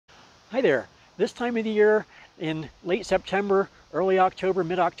Hi there. This time of the year, in late September, early October,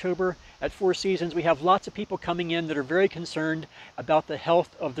 mid-October, at Four Seasons, we have lots of people coming in that are very concerned about the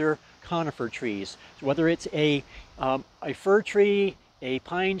health of their conifer trees. So whether it's a fir tree, a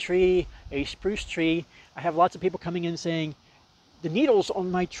pine tree, a spruce tree, I have lots of people coming in saying, the needles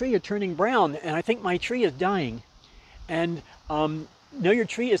on my tree are turning brown and I think my tree is dying. And no, your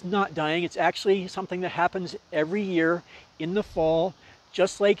tree is not dying. It's actually something that happens every year in the fall.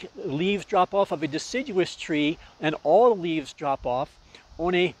 Just like leaves drop off of a deciduous tree and all the leaves drop off,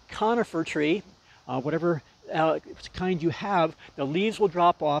 on a conifer tree, whatever kind you have, the leaves will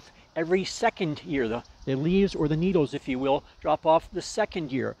drop off every second year. The leaves, or the needles if you will, drop off the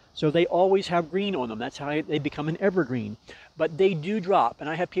second year. So they always have green on them. That's how they become an evergreen. But they do drop. And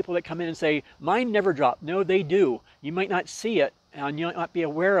I have people that come in and say, mine never drop. No, they do. You might not see it and you might not be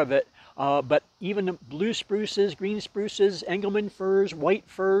aware of it. But even blue spruces, green spruces, Engelmann firs, white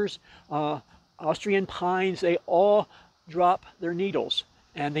firs, Austrian pines, they all drop their needles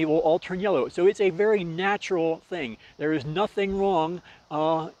and they will all turn yellow. So it's a very natural thing. There is nothing wrong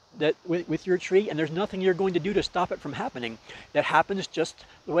with your tree, and there's nothing you're going to do to stop it from happening. That happens just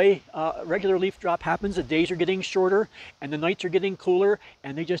the way regular leaf drop happens. The days are getting shorter and the nights are getting cooler,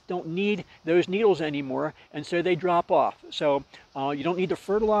 and they just don't need those needles anymore, and so they drop off. So you don't need to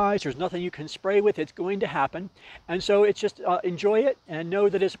fertilize. There's nothing you can spray with. It's going to happen, and so it's just enjoy it and know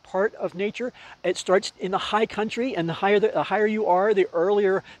that it's part of nature. It starts in the high country, and the higher you are, the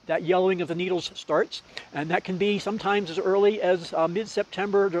earlier that yellowing of the needles starts, and that can be sometimes as early as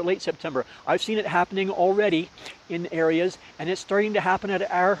mid-September to late September. I've seen it happening already in areas, and it's starting to happen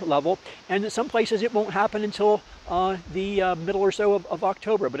at our level, and in some places it won't happen until the middle or so of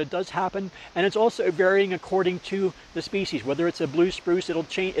October, but it does happen, and it's also varying according to the species. Whether it's a blue spruce, it'll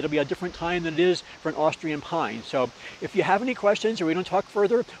be a different time than it is for an Austrian pine. So if you have any questions, or we don't talk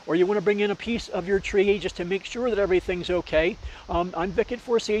further, or you want to bring in a piece of your tree just to make sure that everything's okay, I'm Vic at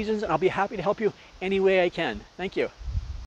Four Seasons, and I'll be happy to help you any way I can. Thank you.